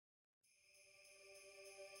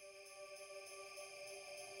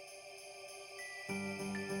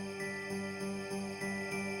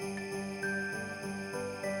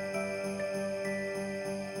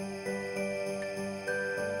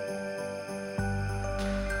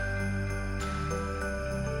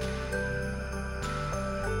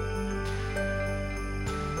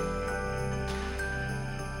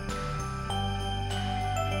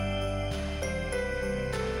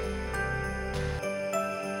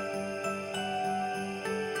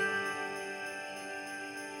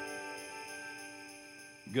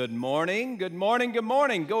Good morning, good morning, good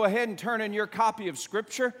morning. Go ahead and turn in your copy of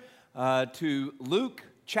Scripture to Luke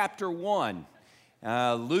chapter 1.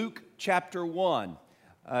 Luke chapter 1.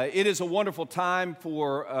 It is a wonderful time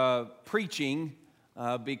for preaching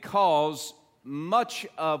because much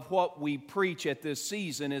of what we preach at this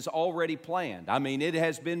season is already planned. I mean, it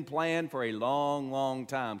has been planned for a long, long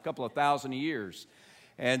time, a couple of thousand years.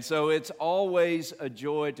 And so it's always a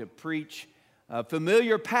joy to preach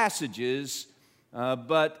familiar passages,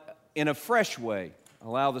 but in a fresh way.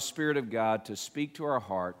 Allow the Spirit of God to speak to our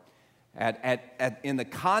heart in the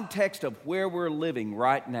context of where we're living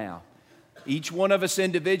right now. Each one of us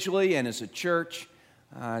individually and as a church,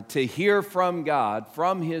 to hear from God,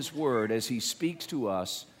 from His Word as He speaks to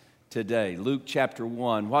us today. Luke chapter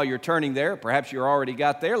 1. While you're turning there, perhaps you already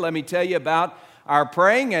got there, let me tell you about our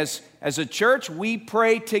praying. As a church, we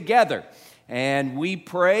pray together, and we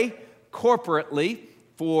pray corporately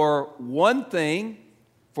for one thing,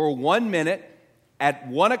 for 1 minute, at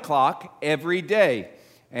 1 o'clock every day.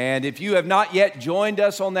 And if you have not yet joined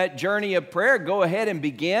us on that journey of prayer, go ahead and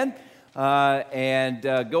begin.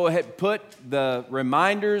 Go ahead, put the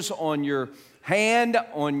reminders on your hand,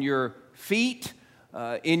 on your feet,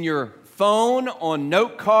 in your phone, on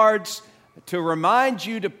note cards, to remind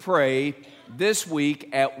you to pray this week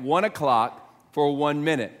at 1 o'clock for 1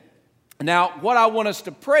 minute. Now, what I want us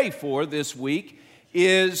to pray for this week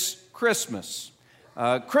is Christmas.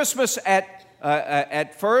 Christmas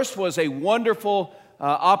at first was a wonderful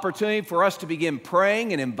opportunity for us to begin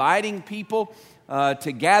praying and inviting people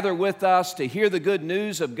to gather with us to hear the good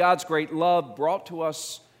news of God's great love brought to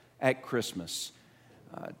us at Christmas.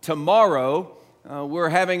 Tomorrow, we're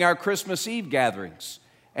having our Christmas Eve gatherings.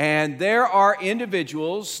 And there are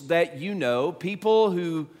individuals that you know, people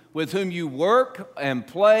with whom you work and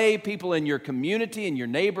play, people in your community, in your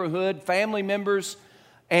neighborhood, family members,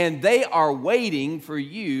 and they are waiting for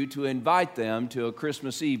you to invite them to a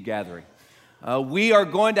Christmas Eve gathering. We are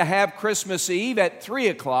going to have Christmas Eve at 3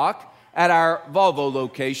 o'clock at our Volvo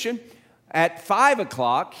location, at 5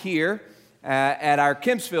 o'clock here at our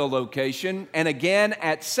Kempsville location, and again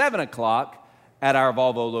at 7 o'clock at our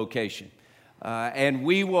Volvo location. And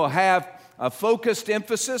we will have a focused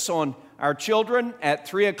emphasis on our children at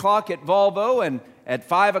 3 o'clock at Volvo and at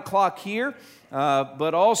 5 o'clock here.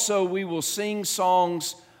 But also we will sing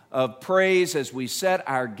songs of praise as we set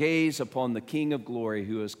our gaze upon the King of Glory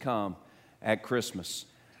who has come at Christmas.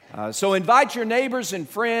 So invite your neighbors and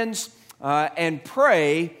friends and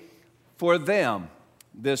pray for them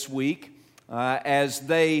this week as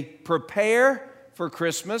they prepare for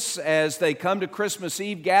Christmas, as they come to Christmas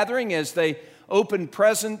Eve gathering, as they open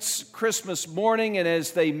presents Christmas morning, and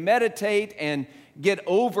as they meditate and get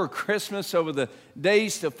over Christmas over the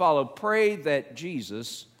days to follow. Pray that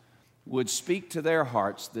Jesus would speak to their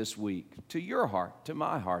hearts this week, to your heart, to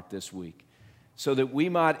my heart this week, so that we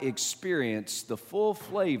might experience the full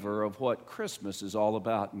flavor of what Christmas is all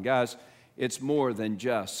about. And guys, it's more than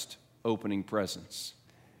just opening presents.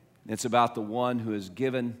 It's about the one who has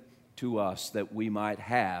given to us that we might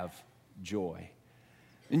have joy.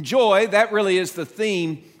 And joy, that really is the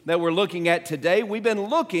theme that we're looking at today. We've been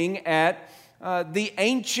looking at the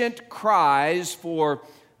ancient cries for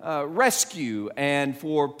rescue and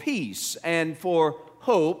for peace and for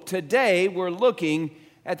hope. Today, we're looking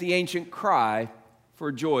at the ancient cry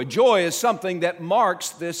for joy. Joy is something that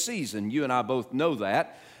marks this season. You and I both know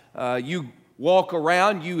that. You walk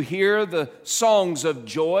around, you hear the songs of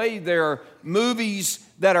joy. There are movies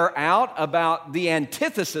that are out about the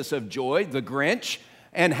antithesis of joy, the Grinch,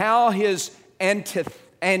 and how his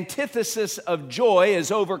antithesis of joy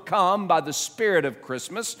is overcome by the spirit of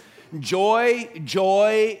Christmas. Joy,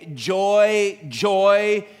 joy, joy,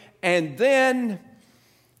 joy, and then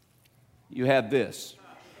you have this.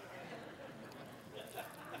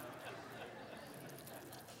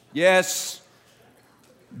 Yes,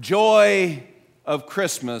 joy of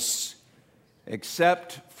Christmas,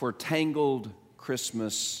 except for tangled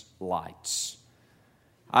Christmas lights.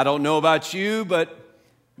 I don't know about you, but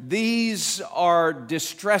these are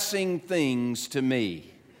distressing things to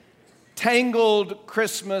me. Tangled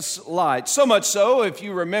Christmas lights. So much so, if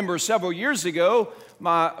you remember several years ago,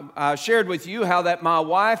 I shared with you how that my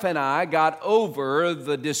wife and I got over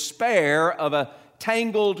the despair of a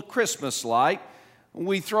tangled Christmas light.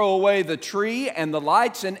 We throw away the tree and the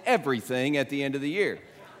lights and everything at the end of the year.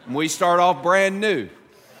 And we start off brand new.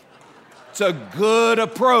 It's a good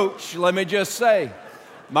approach, let me just say.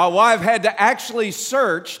 My wife had to actually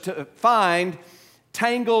search to find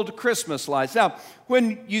tangled Christmas lights. Now,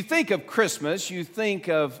 when you think of Christmas, you think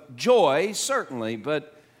of joy, certainly,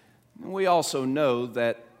 but we also know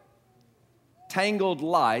that tangled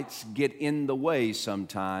lights get in the way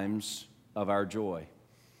sometimes of our joy.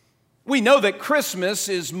 We know that Christmas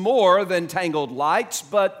is more than tangled lights,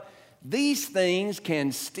 but these things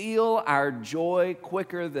can steal our joy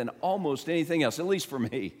quicker than almost anything else, at least for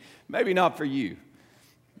me. Maybe not for you.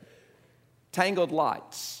 Tangled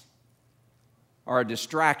lights are a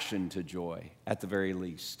distraction to joy, at the very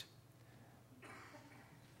least.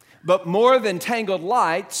 But more than tangled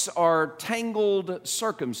lights are tangled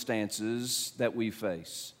circumstances that we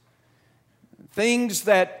face. Things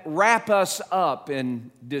that wrap us up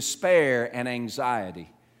in despair and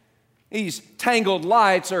anxiety. These tangled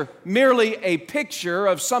lights are merely a picture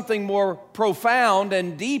of something more profound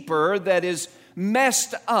and deeper that is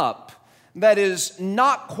messed up, that is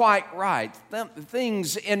not quite right.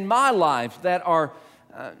 Things in my life that are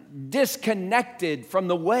disconnected from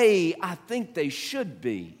the way I think they should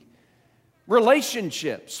be.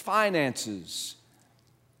 Relationships, finances,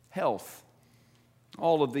 health.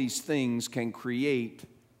 All of these things can create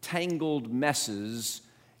tangled messes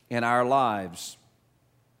in our lives.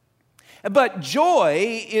 But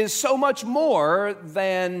joy is so much more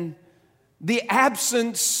than the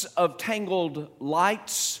absence of tangled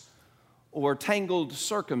lights or tangled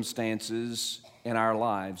circumstances in our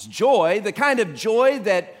lives. Joy, the kind of joy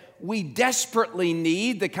that we desperately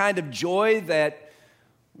need, the kind of joy that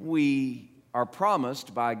we are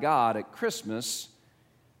promised by God at Christmas,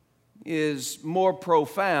 is more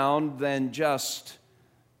profound than just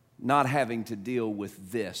not having to deal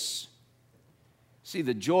with this. See,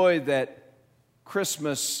 the joy that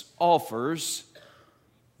Christmas offers,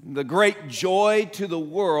 the great joy to the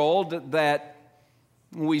world that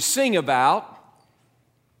we sing about,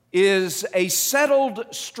 is a settled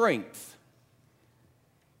strength.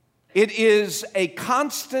 It is a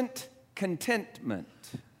constant contentment.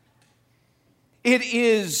 It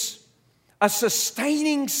is a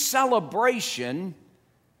sustaining celebration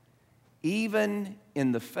even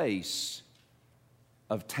in the face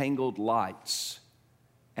of tangled lights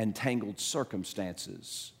and tangled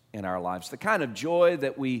circumstances in our lives. The kind of joy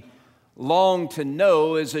that we long to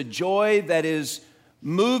know is a joy that is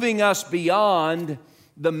moving us beyond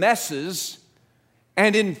the messes,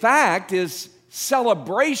 and in fact is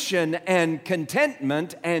celebration and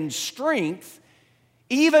contentment and strength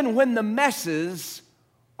even when the messes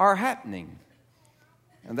are happening.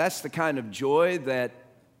 And that's the kind of joy that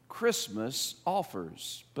Christmas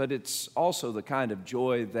offers, but it's also the kind of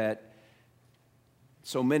joy that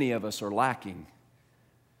so many of us are lacking.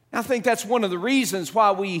 I think that's one of the reasons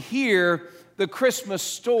why we hear the Christmas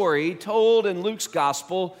story told in Luke's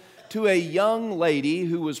gospel to a young lady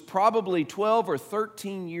who was probably 12 or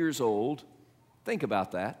 13 years old. Think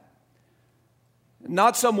about that.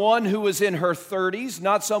 Not someone who was in her 30s,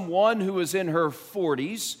 not someone who was in her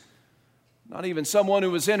 40s, not even someone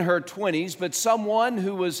who was in her 20s, but someone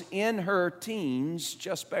who was in her teens,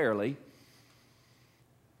 just barely.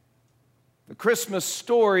 The Christmas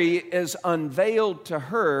story is unveiled to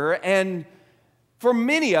her, and for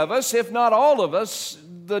many of us, if not all of us,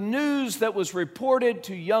 the news that was reported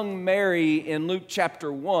to young Mary in Luke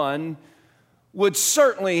chapter 1 would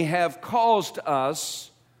certainly have caused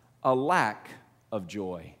us a lack of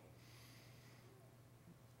joy.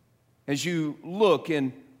 As you look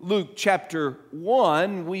in Luke chapter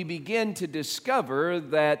 1, we begin to discover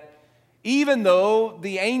that even though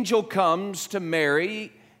the angel comes to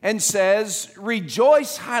Mary and says,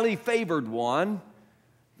 "Rejoice, highly favored one,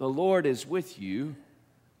 the Lord is with you,"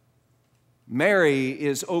 Mary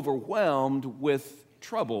is overwhelmed with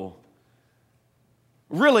trouble.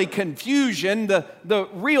 Really confusion. The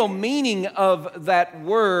real meaning of that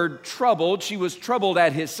word troubled, she was troubled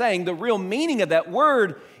at his saying, the real meaning of that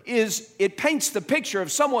word is it paints the picture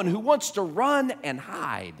of someone who wants to run and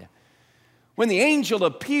hide. When the angel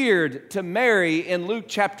appeared to Mary in Luke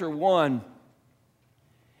chapter 1,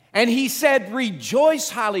 and he said, "Rejoice,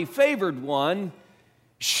 highly favored one,"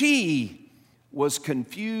 she was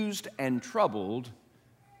confused and troubled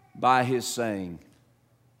by his saying.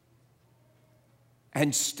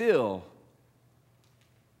 And still,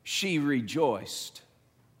 she rejoiced.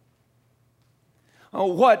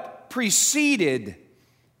 What preceded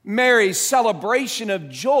Mary's celebration of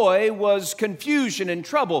joy was confusion and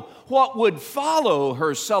trouble. What would follow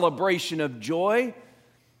her celebration of joy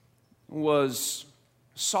was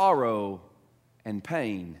sorrow and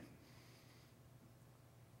pain.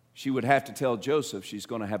 She would have to tell Joseph she's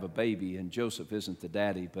going to have a baby, and Joseph isn't the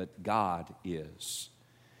daddy, but God is.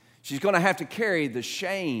 She's going to have to carry the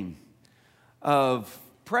shame of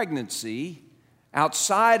pregnancy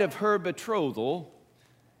outside of her betrothal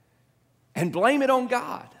and blame it on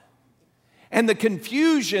God. and the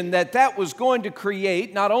confusion that was going to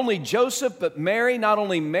create, not only Joseph but Mary, not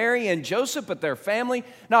only Mary and Joseph but their family,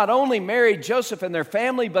 not only Mary, Joseph and their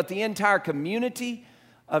family, but the entire community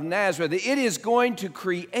of Nazareth. It is going to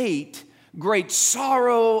create great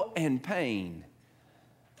sorrow and pain.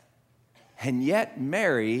 And yet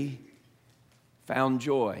Mary found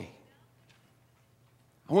joy.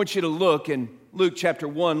 I want you to look in Luke chapter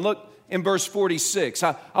 1. Look in verse 46.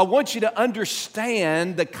 I want you to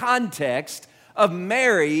understand the context of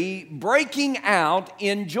Mary breaking out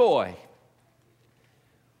in joy.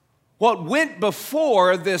 What went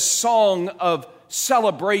before this song of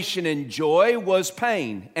celebration and joy was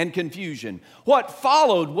pain and confusion. What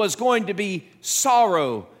followed was going to be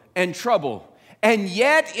sorrow and trouble. And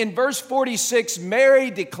yet in verse 46,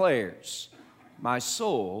 Mary declares, "My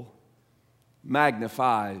soul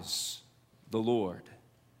magnifies the Lord.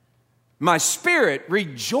 My spirit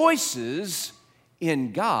rejoices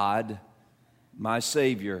in God, my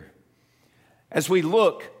Savior." As we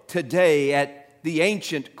look today at the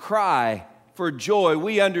ancient cry for joy,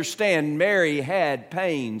 we understand Mary had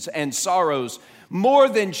pains and sorrows more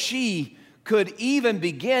than she could even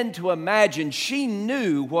begin to imagine. She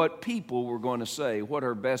knew what people were going to say, what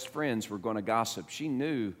her best friends were going to gossip. She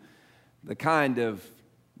knew the kind of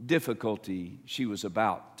difficulty she was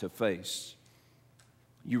about to face.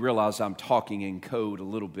 You realize I'm talking in code a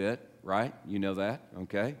little bit, right? You know that,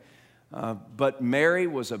 okay? But Mary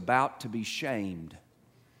was about to be shamed.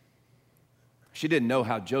 She didn't know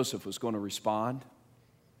how Joseph was going to respond.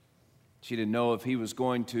 She didn't know if he was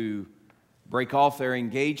going to break off their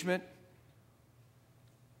engagement,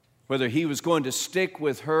 whether he was going to stick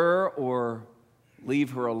with her or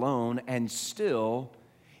leave her alone. And still,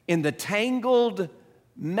 in the tangled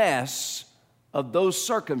mess of those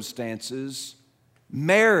circumstances,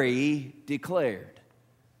 Mary declared,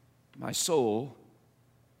 "My soul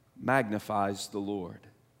magnifies the Lord.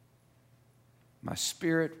 My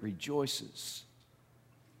spirit rejoices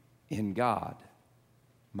in God,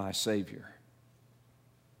 my Savior."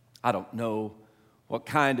 I don't know what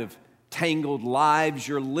kind of tangled lives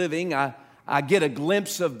you're living. I get a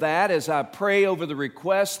glimpse of that as I pray over the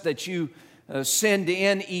requests that you send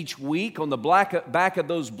in each week on the back of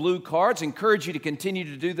those blue cards. I encourage you to continue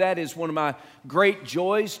to do that. It's one of my great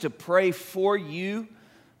joys to pray for you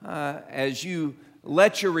as you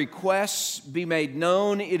let your requests be made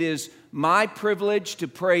known. It is my privilege to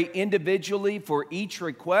pray individually for each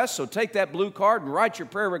request. So take that blue card and write your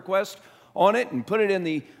prayer request on it and put it in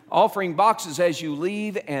the offering boxes as you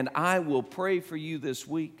leave, and I will pray for you this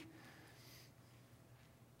week.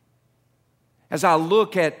 As I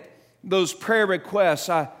look at those prayer requests,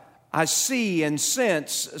 I see and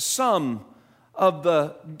sense some of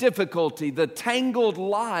the difficulty, the tangled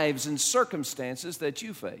lives and circumstances that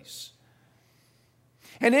you face.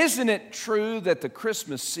 And isn't it true that the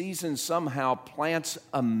Christmas season somehow plants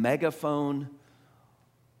a megaphone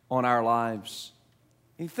on our lives?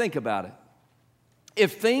 You think about it.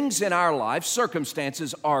 If things in our life,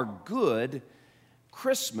 circumstances are good,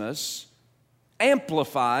 Christmas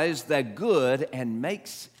amplifies that good and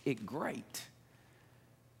makes it great.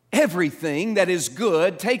 Everything that is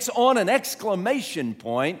good takes on an exclamation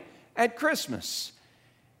point at Christmas.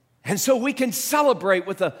 And so we can celebrate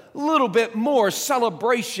with a little bit more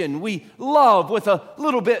celebration. We love with a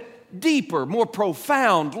little bit deeper, more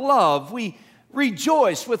profound love. We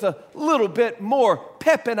rejoice with a little bit more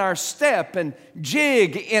pep in our step and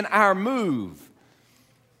jig in our move.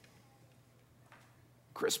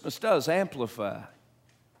 Christmas does amplify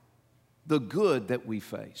the good that we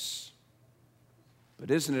face.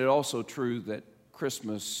 But isn't it also true that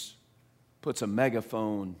Christmas puts a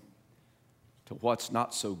megaphone to what's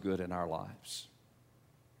not so good in our lives?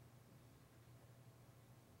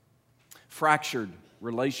 Fractured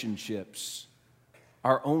relationships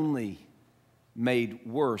are only made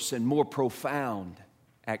worse and more profound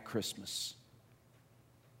at Christmas.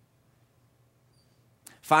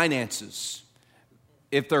 Finances,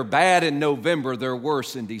 if they're bad in November, they're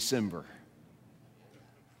worse in December.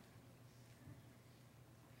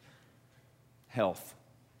 Health.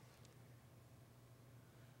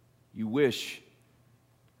 You wish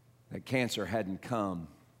that cancer hadn't come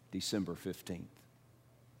December 15th.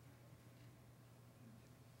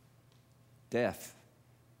 Death.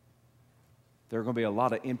 There are going to be a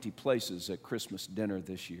lot of empty places at Christmas dinner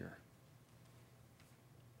this year.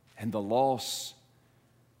 And the loss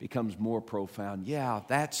becomes more profound. Yeah,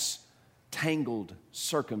 that's tangled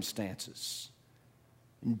circumstances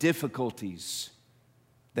and difficulties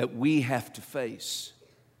that we have to face.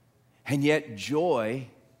 And yet joy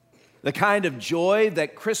The kind of joy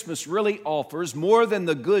that Christmas really offers, more than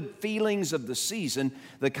the good feelings of the season,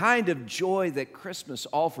 the kind of joy that Christmas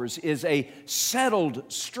offers is a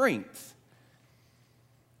settled strength.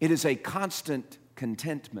 It is a constant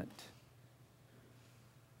contentment.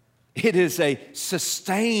 It is a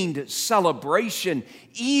sustained celebration,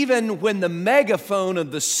 even when the megaphone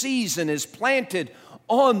of the season is planted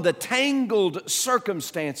on the tangled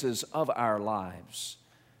circumstances of our lives.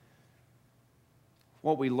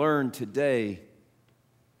 What we learn today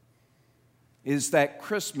is that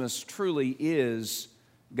Christmas truly is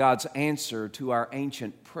God's answer to our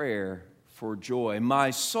ancient prayer for joy. My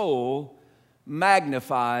soul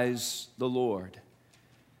magnifies the Lord.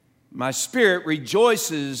 My spirit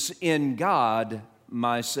rejoices in God,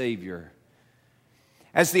 my Savior.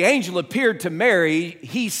 As the angel appeared to Mary,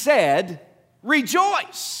 he said,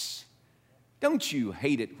 "Rejoice." Don't you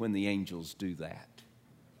hate it when the angels do that?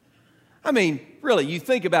 I mean, really, you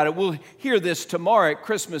think about it. We'll hear this tomorrow at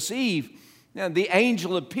Christmas Eve. Now, the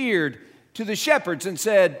angel appeared to the shepherds and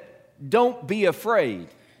said, "Don't be afraid."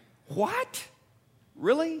 What?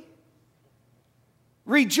 Really?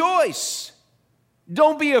 Rejoice.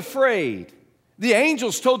 Don't be afraid. The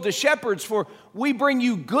angels told the shepherds, "For we bring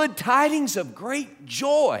you good tidings of great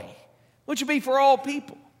joy, which will be for all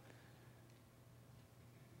people."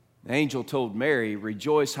 The angel told Mary,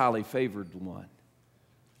 "Rejoice, highly favored one,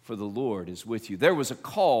 for the Lord is with you." There was a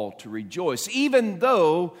call to rejoice, even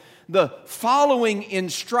though the following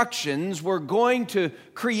instructions were going to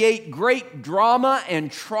create great drama and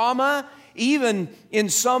trauma, even in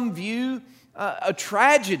some view, a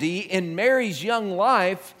tragedy in Mary's young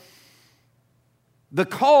life. The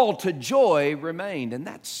call to joy remained, and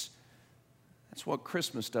that's what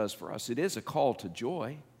Christmas does for us. It is a call to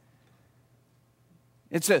joy.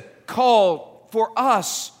 It's a call for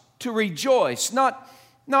us to rejoice, not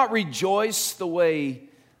rejoice the way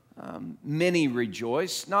many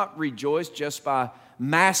rejoice, not rejoice just by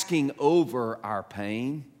masking over our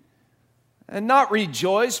pain, and not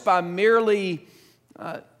rejoice by merely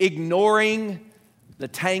ignoring the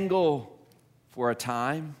tangle for a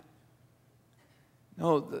time.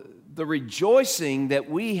 No, the rejoicing that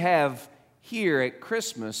we have here at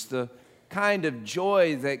Christmas, the kind of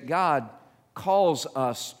joy that God calls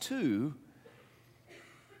us to,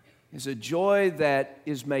 is a joy that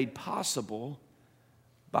is made possible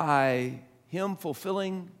by Him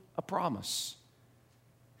fulfilling a promise.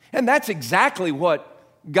 And that's exactly what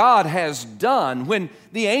God has done. When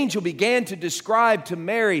the angel began to describe to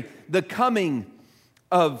Mary the coming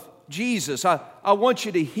of Jesus, I want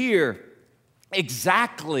you to hear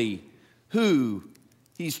exactly who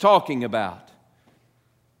he's talking about.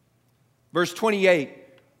 Verse 28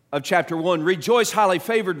 of chapter 1, "Rejoice, highly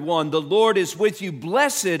favored one, the Lord is with you.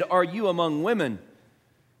 Blessed are you among women."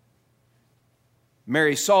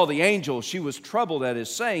 Mary saw the angel. She was troubled at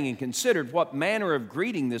his saying and considered what manner of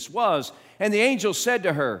greeting this was. And the angel said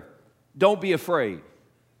to her, "Don't be afraid,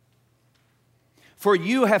 for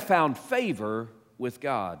you have found favor with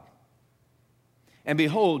God. And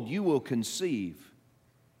behold, you will conceive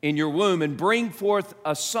in your womb and bring forth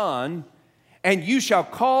a son, and you shall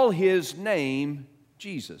call his name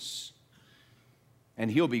Jesus.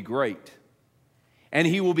 And he'll be great, and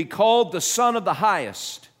he will be called the Son of the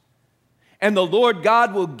Highest. And the Lord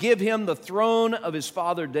God will give him the throne of his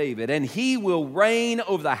father David, and he will reign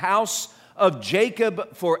over the house of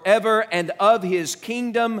Jacob forever, and of his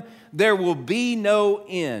kingdom there will be no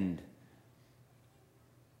end."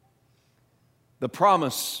 The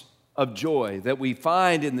promise of joy that we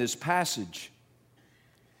find in this passage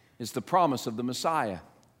is the promise of the Messiah.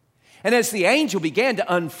 And as the angel began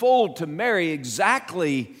to unfold to Mary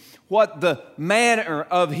exactly what the manner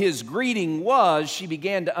of his greeting was, she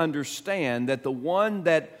began to understand that the one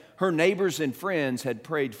that her neighbors and friends had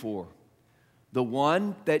prayed for, the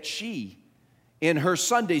one that she, in her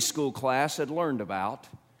Sunday school class, had learned about,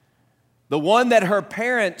 the one that her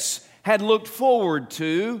parents had looked forward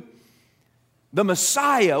to, the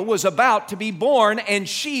Messiah was about to be born, and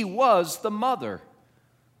she was the mother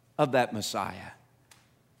of that Messiah.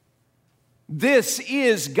 This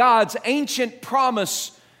is God's ancient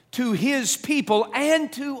promise to His people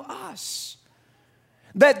and to us,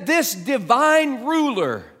 that this divine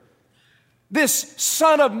ruler, this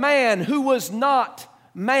Son of Man who was not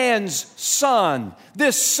man's son,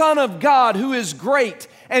 this Son of God who is great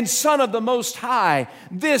and Son of the Most High,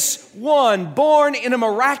 this one born in a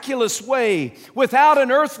miraculous way, without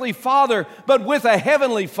an earthly father, but with a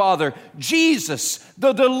heavenly Father, Jesus,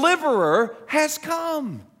 the deliverer, has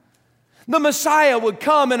come. The Messiah would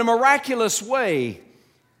come in a miraculous way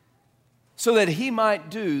so that He might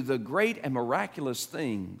do the great and miraculous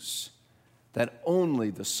things that only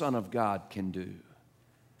the Son of God can do.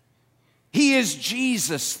 He is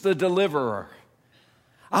Jesus, the deliverer.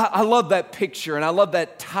 I love that picture and I love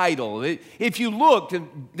that title. If you looked,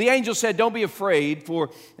 the angel said, don't be afraid, for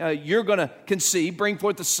you're going to conceive, bring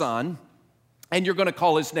forth the Son, and you're going to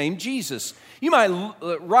call his name Jesus. You might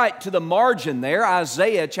write to the margin there,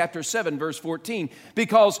 Isaiah chapter 7, verse 14,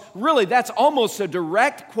 because really that's almost a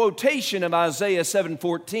direct quotation of Isaiah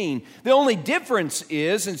 7:14. The only difference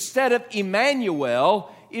is instead of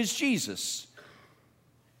Emmanuel is Jesus.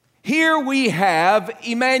 Here we have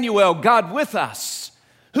Emmanuel, God with us,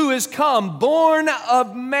 who has come, born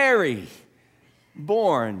of Mary,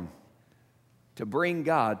 born to bring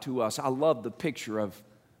God to us. I love the picture of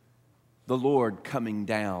the Lord coming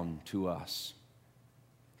down to us.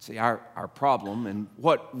 See, our problem and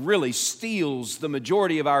what really steals the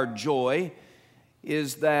majority of our joy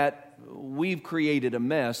is that we've created a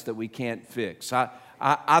mess that we can't fix.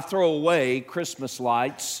 I throw away Christmas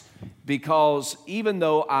lights because even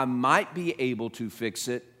though I might be able to fix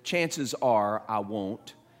it, chances are I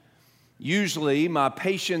won't. Usually my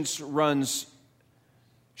patience runs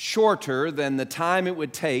shorter than the time it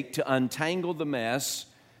would take to untangle the mess,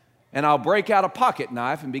 and I'll break out a pocket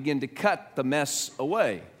knife and begin to cut the mess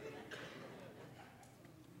away.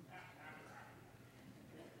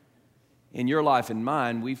 In your life and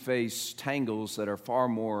mine, we face tangles that are far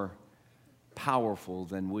more powerful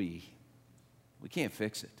than we. We can't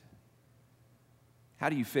fix it. How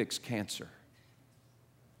do you fix cancer?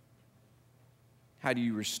 How do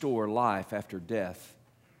you restore life after death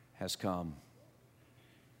has come?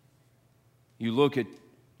 You look at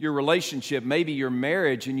your relationship, maybe your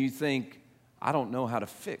marriage, and you think, I don't know how to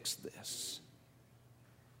fix this.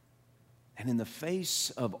 And in the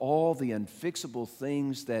face of all the unfixable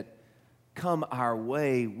things that come our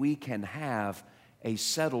way, we can have a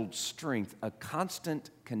settled strength, a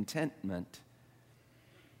constant contentment,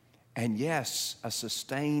 and yes, a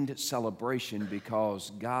sustained celebration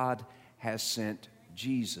because God has sent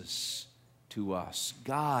Jesus to us.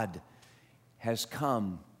 God has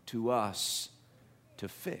come to us to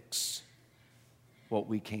fix what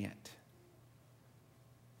we can't.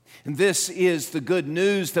 And this is the good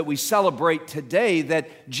news that we celebrate today,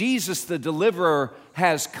 that Jesus the deliverer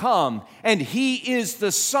has come, and he is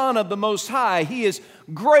the Son of the Most High. He is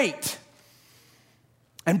great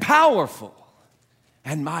and powerful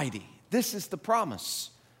and mighty. This is the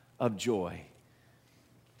promise of joy.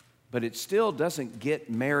 But it still doesn't get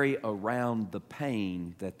Mary around the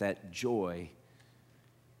pain that joy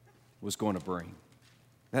was going to bring.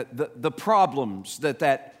 The problems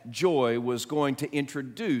that joy was going to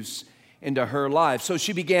introduce into her life. So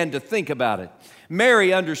she began to think about it.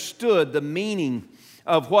 Mary understood the meaning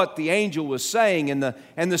of what the angel was saying and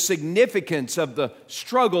the significance of the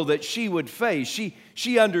struggle that she would face.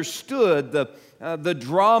 She understood the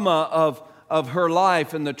drama of her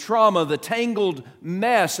life and the trauma, the tangled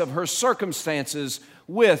mess of her circumstances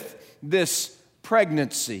with this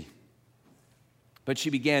pregnancy. But she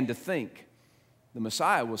began to think the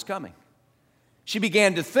Messiah was coming. She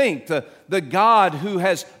began to think the God who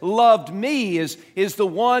has loved me is the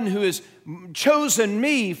one who has chosen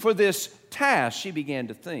me for this task. She began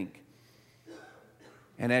to think.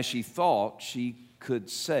 And as she thought, she could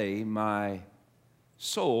say, my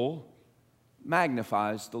soul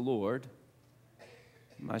magnifies the Lord.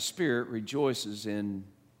 My spirit rejoices in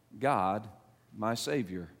God, my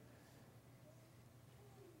Savior.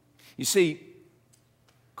 You see,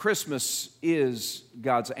 Christmas is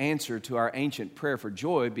God's answer to our ancient prayer for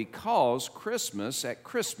joy because at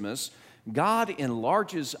Christmas, God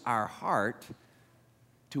enlarges our heart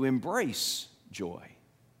to embrace joy.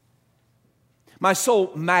 My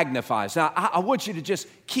soul magnifies. Now, I want you to just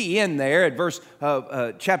key in there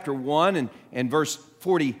at chapter 1 and verse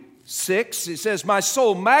 46. It says, my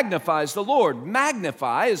soul magnifies the Lord.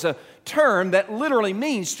 Magnify is a term that literally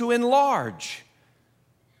means to enlarge.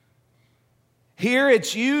 Here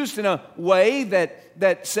it's used in a way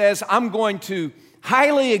that says, I'm going to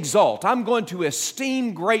highly exalt, I'm going to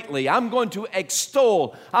esteem greatly, I'm going to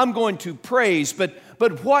extol, I'm going to praise. But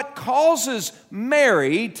what causes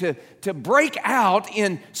Mary to break out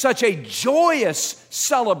in such a joyous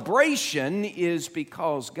celebration is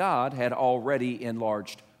because God had already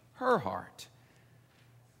enlarged her heart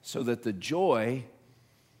so that the joy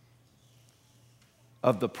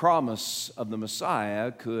of the promise of the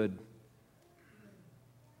Messiah could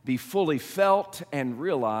be fully felt and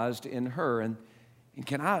realized in her. And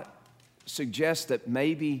can I suggest that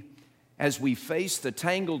maybe as we face the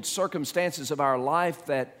tangled circumstances of our life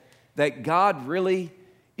that God really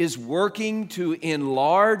is working to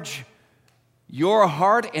enlarge your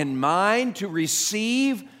heart and mind to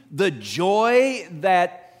receive the joy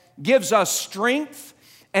that gives us strength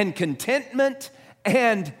and contentment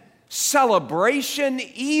and celebration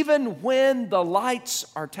even when the lights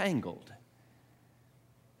are tangled.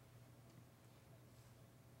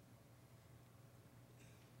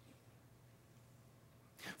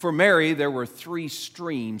 For Mary, there were 3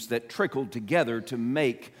 streams that trickled together to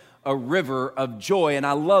make a river of joy. And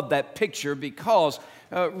I love that picture because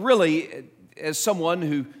really, as someone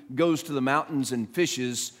who goes to the mountains and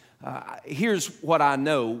fishes, here's what I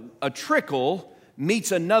know. A trickle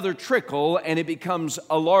meets another trickle and it becomes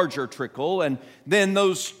a larger trickle. And then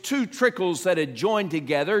those 2 trickles that had joined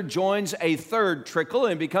together joins a third trickle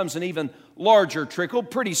and it becomes an even larger trickle.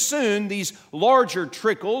 Pretty soon, these larger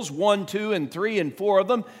trickles, 1, 2, and 3, and 4 of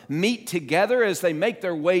them, meet together as they make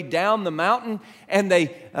their way down the mountain, and they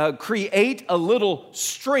create a little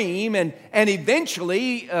stream, and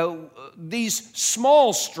eventually these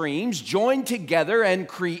small streams join together and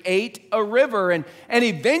create a river, and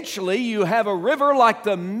eventually you have a river like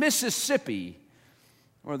the Mississippi,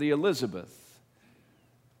 or the Elizabeth,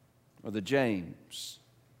 or the James,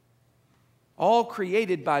 all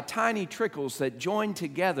created by tiny trickles that join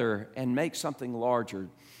together and make something larger.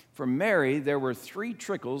 For Mary, there were 3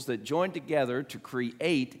 trickles that joined together to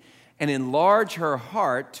create and enlarge her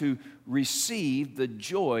heart to receive the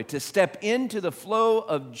joy, to step into the flow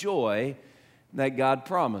of joy that God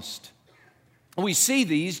promised. We see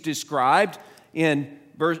these described in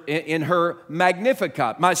her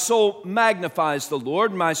Magnificat. My soul magnifies the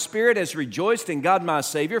Lord. My spirit has rejoiced in God my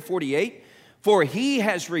Savior. 48. For he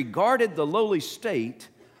has regarded the lowly state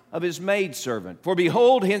of his maidservant. For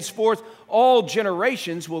behold, henceforth all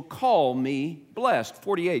generations will call me blessed.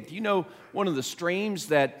 48. Do you know one of the streams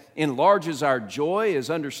that enlarges our joy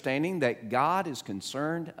is understanding that God is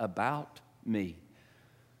concerned about me.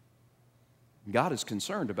 God is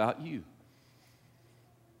concerned about you.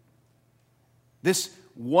 This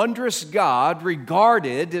wondrous God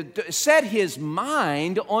set his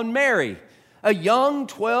mind on Mary. A young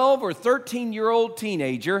 12 or 13-year-old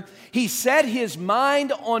teenager, he set his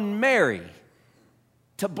mind on Mary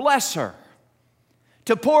to bless her,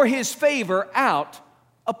 to pour his favor out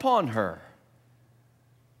upon her.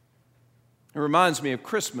 It reminds me of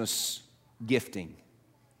Christmas gifting.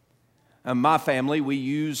 In my family, we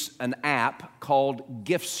use an app called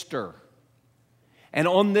Giftster. And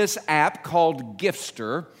on this app called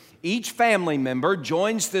Giftster, each family member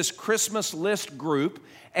joins this Christmas list group,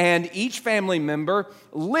 and each family member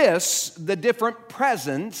lists the different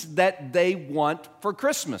presents that they want for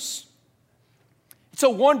Christmas. It's a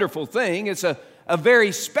wonderful thing. It's a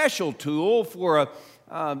very special tool for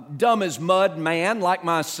a dumb as mud man like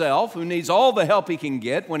myself who needs all the help he can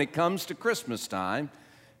get when it comes to Christmas time,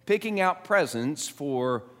 picking out presents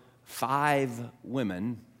for 5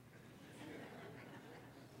 women.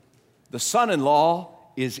 The son-in-law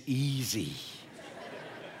is easy.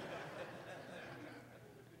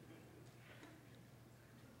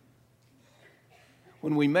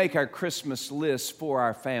 When we make our Christmas lists for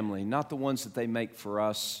our family, not the ones that they make for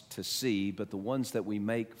us to see, but the ones that we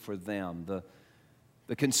make for them,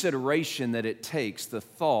 the consideration that it takes, the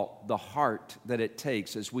thought, the heart that it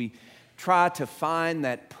takes as we try to find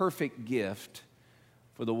that perfect gift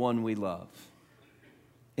for the one we love.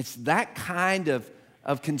 It's that kind of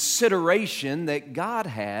consideration that God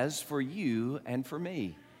has for you and for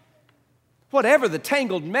me. Whatever the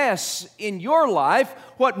tangled mess in your life,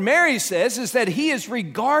 what Mary says is that he has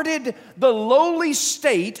regarded the lowly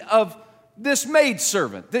state of this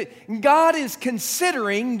maidservant. That God is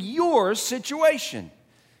considering your situation.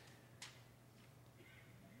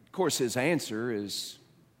 Of course, his answer is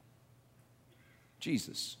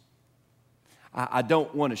Jesus. I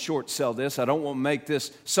don't want to short sell this. I don't want to make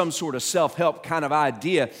this some sort of self-help kind of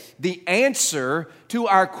idea. The answer to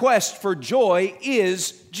our quest for joy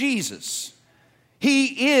is Jesus.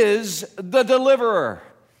 He is the deliverer.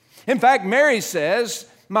 In fact, Mary says,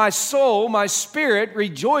 my soul, my spirit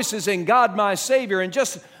rejoices in God my Savior. And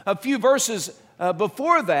just a few verses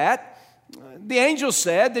before that, the angel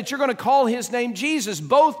said that you're going to call his name Jesus.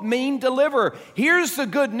 Both mean deliverer. Here's the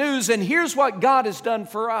good news, and here's what God has done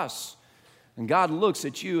for us. And God looks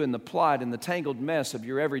at you in the plight and the tangled mess of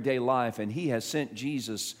your everyday life, and he has sent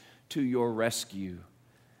Jesus to your rescue.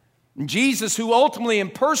 Jesus, who ultimately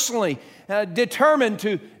and personally determined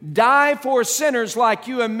to die for sinners like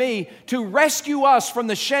you and me, to rescue us from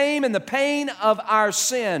the shame and the pain of our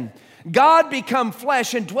sin. God become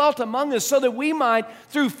flesh and dwelt among us so that we might,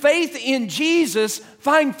 through faith in Jesus,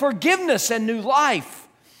 find forgiveness and new life.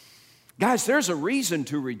 Guys, there's a reason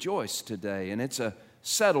to rejoice today, and it's a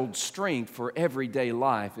settled strength for everyday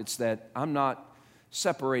life. It's that I'm not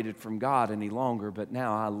separated from God any longer, but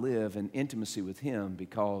now I live in intimacy with Him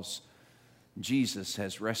because Jesus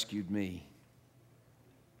has rescued me.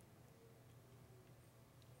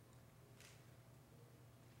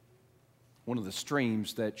 One of the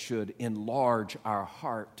streams that should enlarge our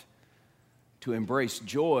heart to embrace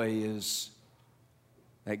joy is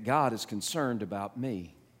that God is concerned about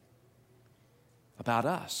me, about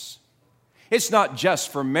us. It's not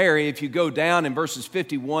just for Mary. If you go down in verses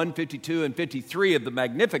 51, 52, and 53 of the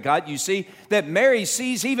Magnificat, you see that Mary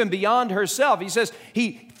sees even beyond herself. He says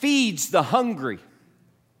He feeds the hungry.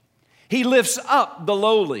 He lifts up the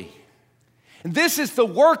lowly. And this is the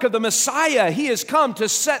work of the Messiah. He has come to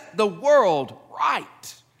set the world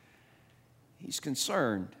right. He's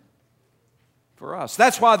concerned for us.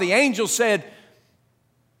 That's why the angel said,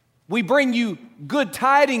 "We bring you good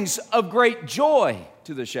tidings of great joy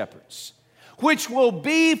to the shepherds, which will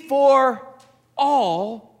be for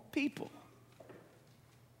all people."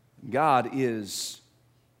 God is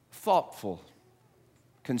thoughtful,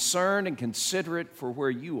 concerned, and considerate for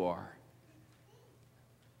where you are.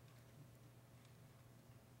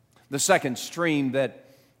 The second stream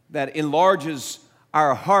that enlarges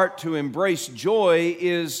our heart to embrace joy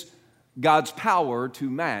is God's power to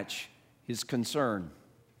match His concern.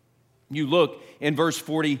 You look in verse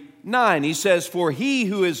 49, He says, "For He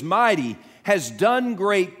who is mighty has done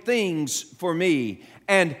great things for me,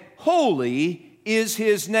 and holy is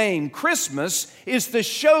His name." Christmas is the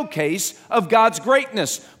showcase of God's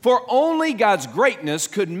greatness, for only God's greatness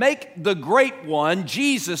could make the great one,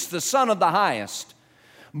 Jesus, the Son of the Highest,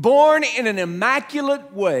 born in an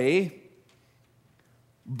immaculate way,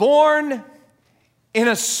 born in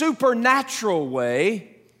a supernatural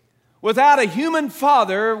way, without a human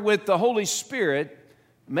father, with the Holy Spirit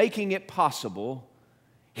making it possible.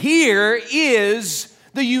 Here is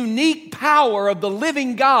the unique power of the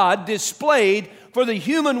living God displayed for the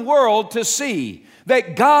human world to see,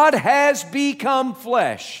 that God has become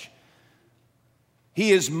flesh.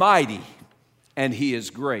 He is mighty and He is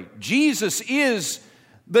great. Jesus is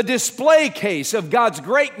the display case of God's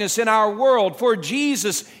greatness in our world, for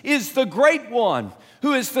Jesus is the great one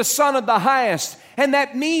who is the Son of the Highest, and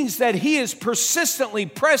that means that He is persistently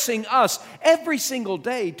pressing us every single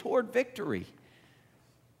day toward victory.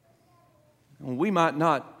 We might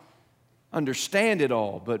not understand it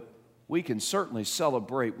all, but we can certainly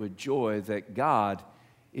celebrate with joy that God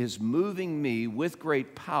is moving me with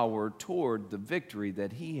great power toward the victory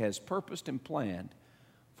that He has purposed and planned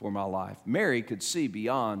for my life. Mary could see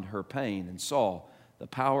beyond her pain and saw the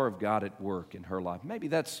power of God at work in her life. Maybe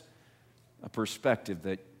that's a perspective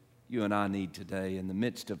that you and I need today in the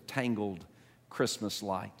midst of tangled Christmas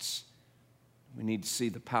lights. We need to see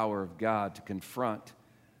the power of God to confront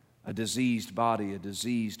a diseased body, a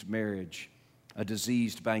diseased marriage, a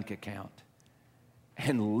diseased bank account,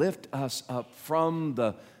 and lift us up from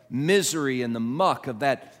the misery and the muck of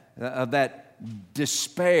that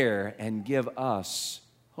despair and give us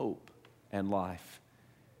hope and life.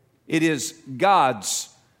 It is God's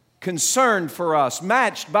concern for us,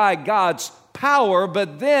 matched by God's power,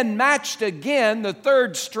 but then matched again, the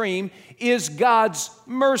third stream is God's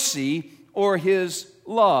mercy or His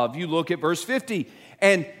love. You look at verse 50,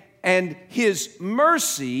 and His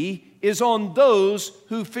mercy is on those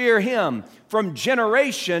who fear Him from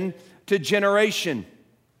generation to generation.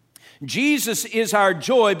 Jesus is our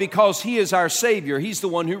joy because He is our Savior. He's the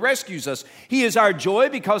one who rescues us. He is our joy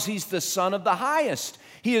because He's the Son of the Highest.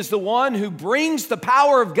 He is the one who brings the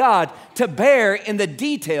power of God to bear in the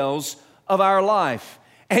details of our life.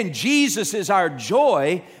 And Jesus is our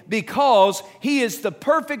joy because He is the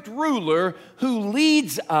perfect ruler who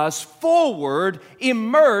leads us forward,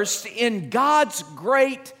 immersed in God's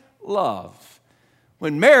great love.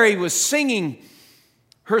 When Mary was singing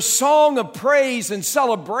her song of praise and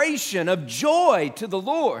celebration of joy to the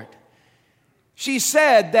Lord, she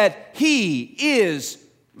said that He is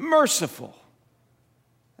merciful.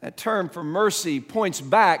 That term for mercy points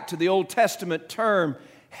back to the Old Testament term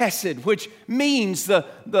hesed, which means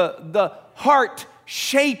the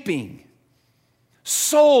heart-shaping,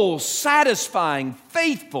 soul-satisfying,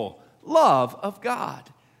 faithful love of God.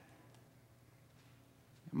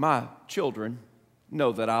 My children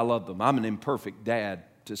know that I love them. I'm an imperfect dad,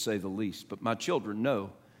 to say the least, but my children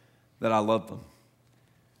know that I love them.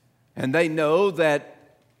 And they know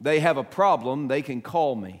that they have a problem, they can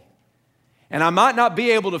call me. And I might not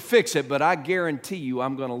be able to fix it, but I guarantee you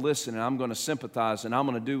I'm going to listen and I'm going to sympathize and I'm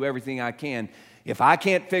going to do everything I can. If I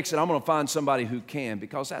can't fix it, I'm going to find somebody who can,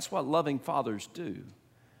 because that's what loving fathers do.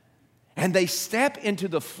 And they step into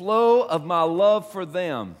the flow of my love for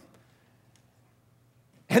them.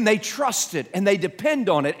 and they trust it, and they depend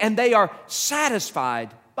on it, and they are satisfied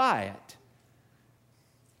by it.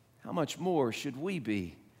 How much more should we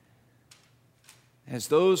be? As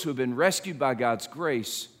those who have been rescued by God's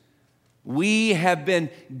grace, we have been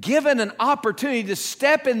given an opportunity to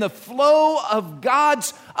step in the flow of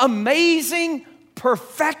God's amazing,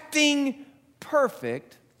 perfecting,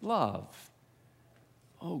 perfect love.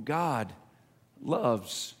 Oh, God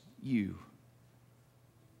loves you.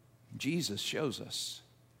 Jesus shows us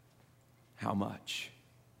how much.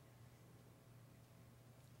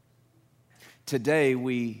 Today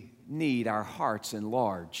we need our hearts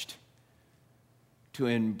enlarged to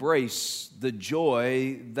embrace the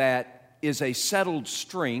joy that is a settled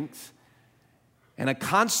strength and a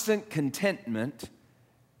constant contentment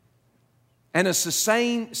and a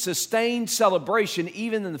sustained celebration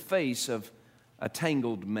even in the face of a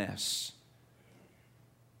tangled mess.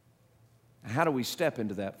 How do we step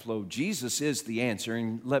into that flow? Jesus is the answer,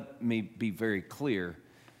 and let me be very clear.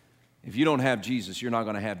 If you don't have Jesus, you're not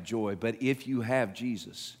going to have joy. But if you have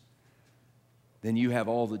Jesus, then you have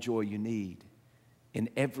all the joy you need in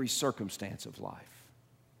every circumstance of life.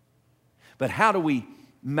 But how do we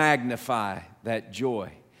magnify that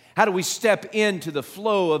joy? How do we step into the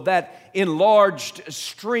flow of that enlarged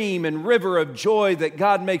stream and river of joy that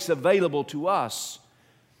God makes available to us?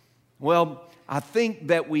 Well, I think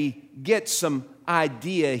that we get some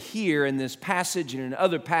idea here in this passage and in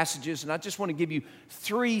other passages, and I just want to give you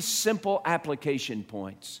 3 simple application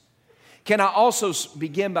points. Can I also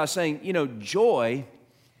begin by saying, joy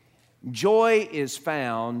is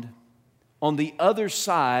found on the other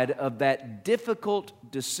side of that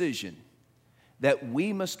difficult decision that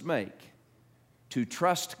we must make to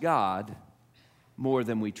trust God more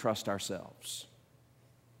than we trust ourselves.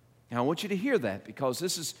 Now, I want you to hear that because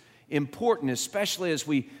this is important, especially as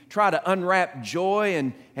we try to unwrap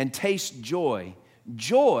joy and taste joy.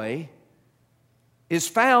 Joy is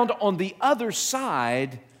found on the other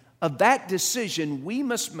side of that decision we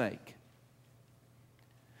must make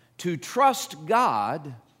to trust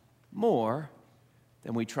God more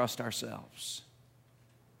than we trust ourselves.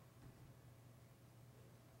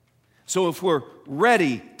 So if we're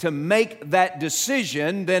ready to make that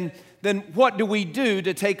decision, then what do we do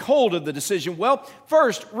to take hold of the decision? Well,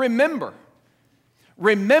 first, remember.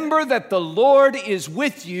 Remember that the Lord is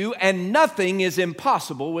with you and nothing is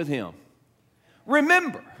impossible with Him.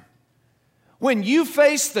 Remember, when you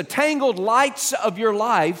face the tangled lights of your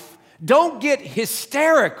life, don't get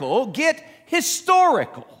hysterical, get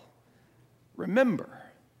historical. Remember,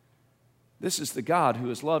 this is the God who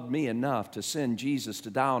has loved me enough to send Jesus to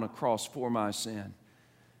die on a cross for my sin,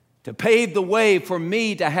 to pave the way for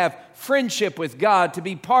me to have friendship with God, to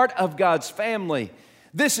be part of God's family.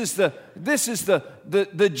 This is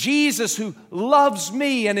the Jesus who loves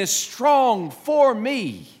me and is strong for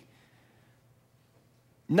me.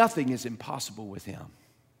 Nothing is impossible with Him.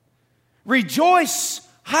 Rejoice,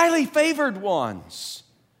 highly favored ones.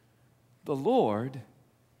 The Lord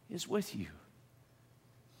is with you.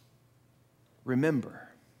 Remember.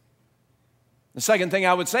 The second thing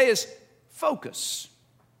I would say is focus.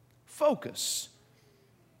 Focus.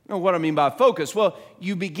 You know what I mean by focus? Well,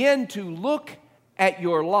 you begin to look at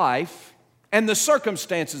your life and the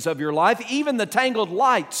circumstances of your life, even the tangled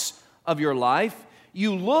lights of your life.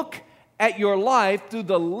 You look at your life through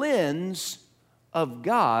the lens of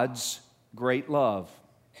God's great love.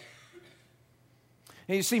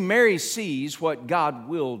 And you see, Mary sees what God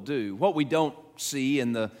will do. What we don't see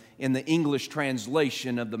in the English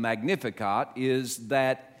translation of the Magnificat is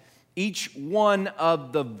that each one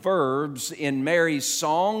of the verbs in Mary's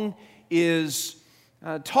song is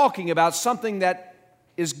talking about something that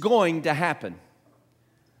is going to happen.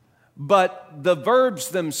 But the verbs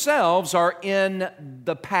themselves are in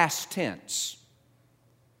the past tense.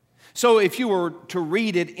 So if you were to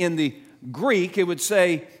read it in the Greek, it would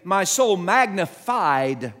say, "My soul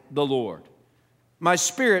magnified the Lord. My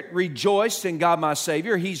spirit rejoiced in God my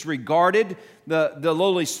Savior. He's regarded the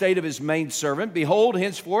lowly state of His maidservant. Behold,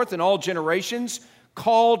 henceforth in all generations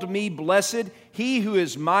called me blessed. He who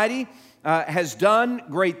is mighty has done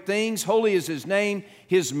great things. Holy is His name.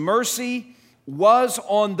 His mercy was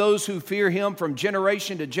on those who fear Him from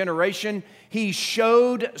generation to generation. He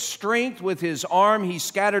showed strength with His arm. He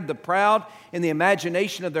scattered the proud in the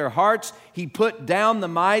imagination of their hearts. He put down the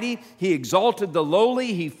mighty. He exalted the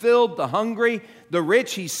lowly. He filled the hungry. The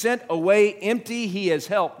rich He sent away empty. He has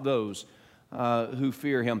helped those who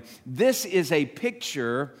fear Him." This is a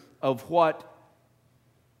picture of what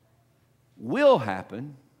will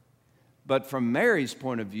happen, but from Mary's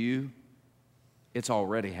point of view, it's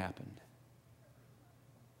already happened.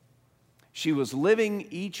 She was living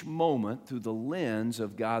each moment through the lens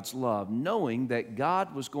of God's love, knowing that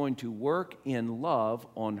God was going to work in love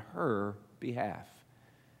on her behalf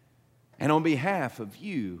and on behalf of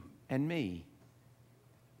you and me.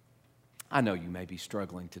 I know you may be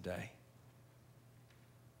struggling today,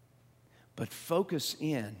 but focus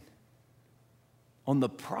in on the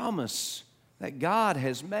promise that God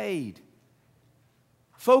has made.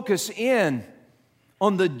 Focus in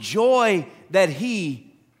on the joy that He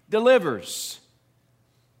delivers.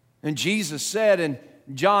 And Jesus said in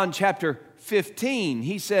John chapter 15,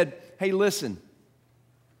 He said, hey, listen,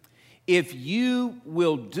 if you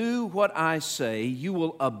will do what I say, you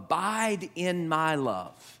will abide in my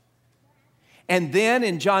love. And then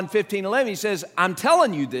in John 15:11, He says, I'm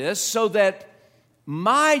telling you this so that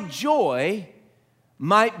my joy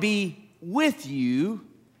might be with you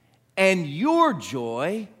and your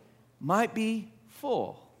joy might be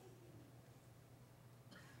full.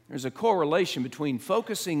 There's a correlation between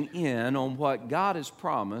focusing in on what God has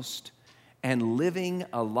promised and living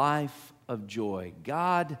a life of joy.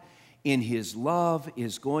 God, in His love,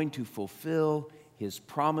 is going to fulfill His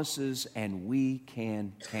promises, and we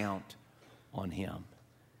can count on Him.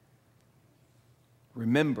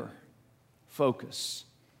 Remember, focus.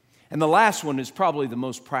 And the last one is probably the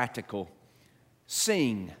most practical.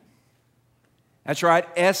 Sing. That's right,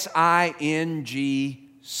 S-I-N-G,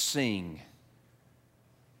 sing.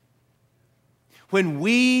 When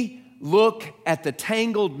we look at the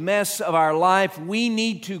tangled mess of our life, we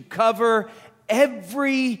need to cover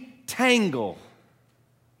every tangle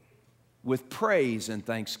with praise and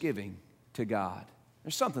thanksgiving to God.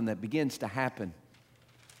 There's something that begins to happen.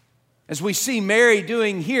 As we see Mary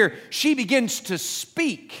doing here, she begins to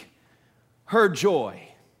speak her joy.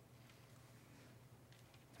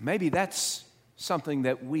 Maybe that's something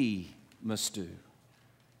that we must do.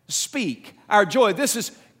 Speak our joy. This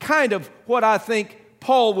is kind of what I think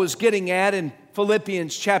Paul was getting at in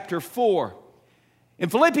Philippians chapter 4. In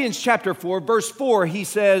Philippians chapter 4, verse 4, he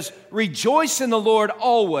says, rejoice in the Lord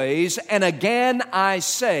always, and again I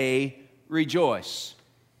say, rejoice.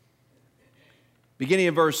 Beginning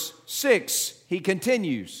in verse 6, he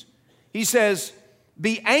continues. He says,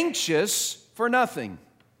 be anxious for nothing,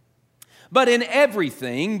 but in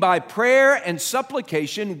everything, by prayer and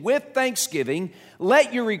supplication with thanksgiving,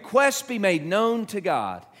 let your requests be made known to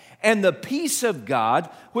God. And the peace of God,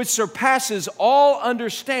 which surpasses all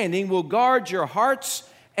understanding, will guard your hearts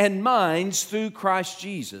and minds through Christ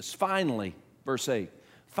Jesus. Finally, verse 8,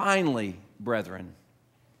 finally, brethren,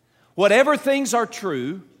 whatever things are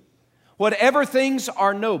true, whatever things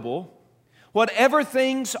are noble, whatever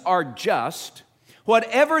things are just,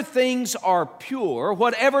 whatever things are pure,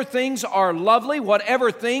 whatever things are lovely,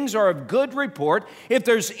 whatever things are of good report, if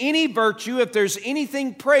there's any virtue, if there's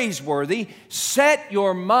anything praiseworthy, set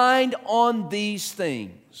your mind on these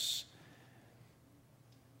things.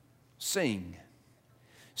 Sing.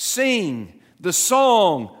 Sing the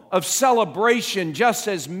song of celebration just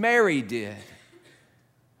as Mary did.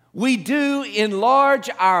 We do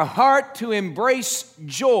enlarge our heart to embrace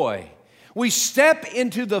joy. We step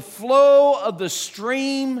into the flow of the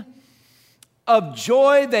stream of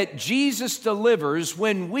joy that Jesus delivers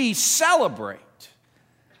when we celebrate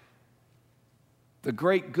the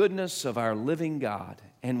great goodness of our living God,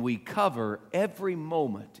 and we cover every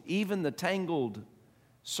moment, even the tangled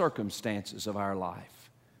circumstances of our life,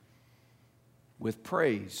 with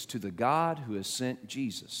praise to the God who has sent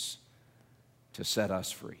Jesus to set us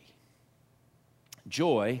free.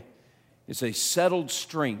 Joy is a settled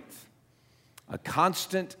strength, a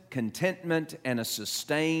constant contentment, and a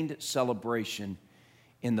sustained celebration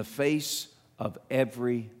in the face of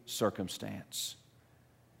every circumstance,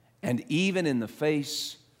 and even in the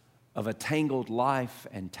face of a tangled life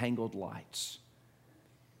and tangled lights.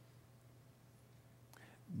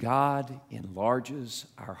 God enlarges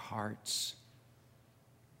our hearts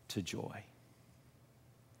to joy.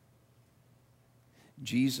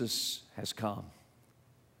 Jesus has come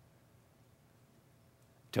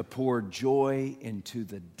to pour joy into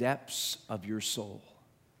the depths of your soul.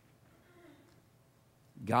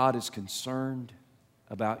 God is concerned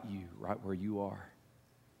about you right where you are.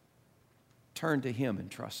 Turn to Him and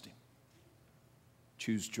trust Him.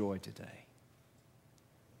 Choose joy today.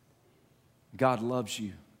 God loves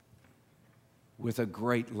you with a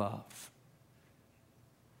great love.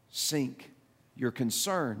 Sink your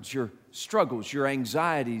concerns, your struggles, your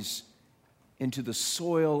anxieties into the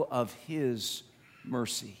soil of His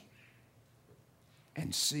mercy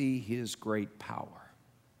and see His great power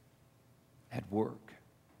at work,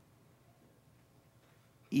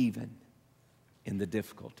 even in the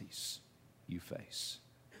difficulties you face.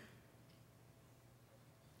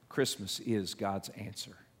 Christmas is God's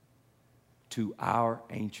answer to our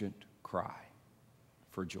ancient cry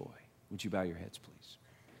for joy. Would you bow your heads, please?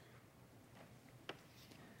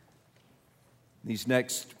 These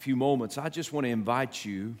next few moments, I just want to invite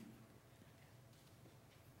you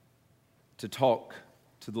to talk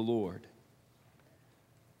to the Lord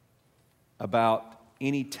about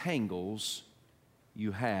any tangles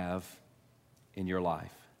you have in your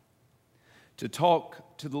life. To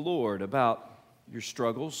talk to the Lord about your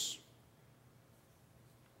struggles,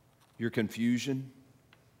 your confusion,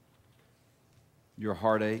 your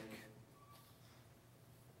heartache,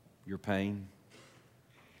 your pain.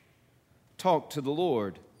 Talk to the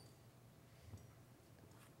Lord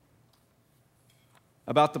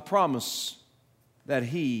about the promise that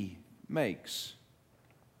He makes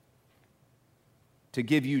to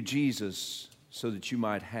give you Jesus so that you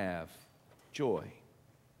might have joy.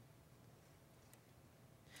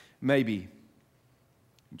 Maybe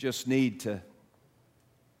you just need to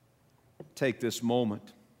take this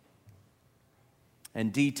moment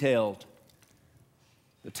and detail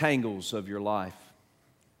the tangles of your life.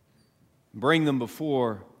 Bring them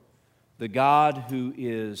before the God who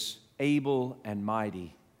is able and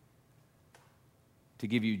mighty to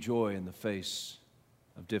give you joy in the face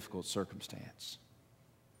of difficult circumstance.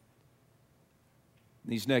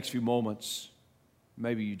 These next few moments,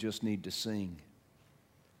 maybe you just need to sing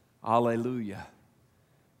Alleluia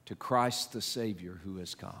to Christ the Savior who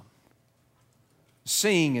has come.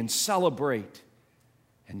 Sing and celebrate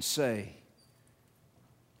and say,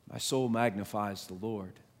 my soul magnifies the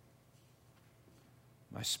Lord.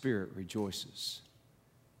 My spirit rejoices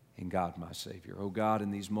in God my Savior. Oh God,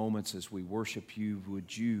 in these moments as we worship you,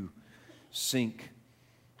 would you sink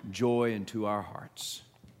joy into our hearts,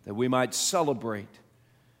 that we might celebrate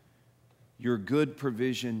your good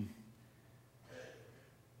provision,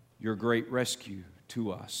 your great rescue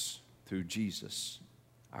to us through Jesus,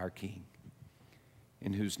 our King,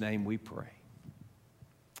 in whose name we pray.